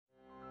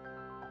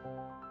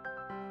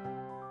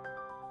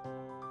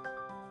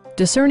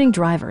Discerning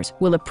drivers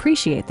will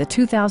appreciate the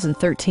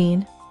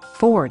 2013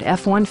 Ford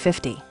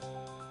F-150.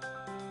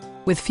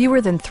 With fewer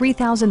than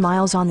 3,000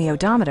 miles on the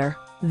odometer,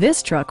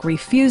 this truck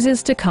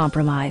refuses to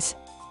compromise.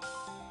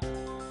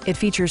 It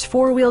features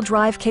four-wheel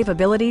drive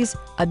capabilities,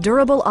 a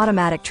durable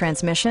automatic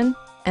transmission,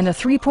 and a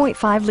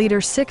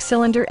 3.5-liter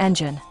six-cylinder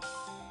engine.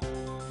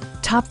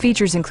 Top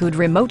features include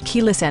remote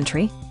keyless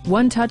entry,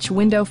 one-touch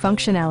window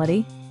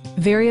functionality,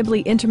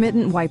 variably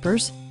intermittent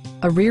wipers,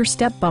 a rear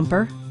step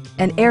bumper,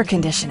 and air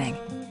conditioning.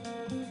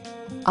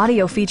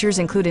 Audio features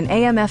include an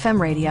AM/FM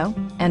radio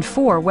and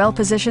 4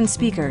 well-positioned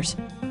speakers.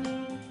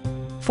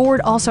 Ford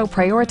also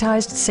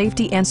prioritized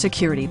safety and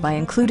security by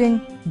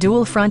including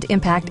dual front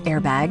impact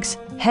airbags,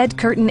 head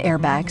curtain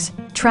airbags,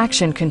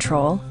 traction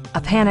control, a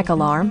panic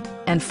alarm,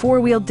 and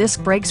four-wheel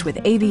disc brakes with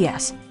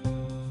ABS.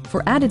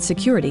 For added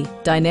security,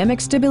 dynamic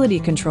stability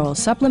control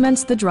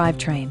supplements the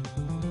drivetrain.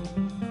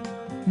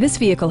 This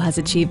vehicle has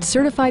achieved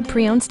certified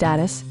pre-owned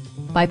status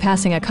by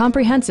passing a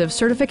comprehensive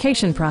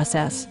certification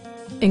process,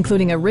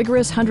 including a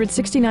rigorous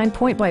 169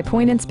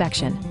 point-by-point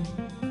inspection.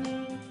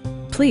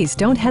 Please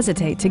don't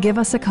hesitate to give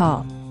us a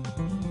call.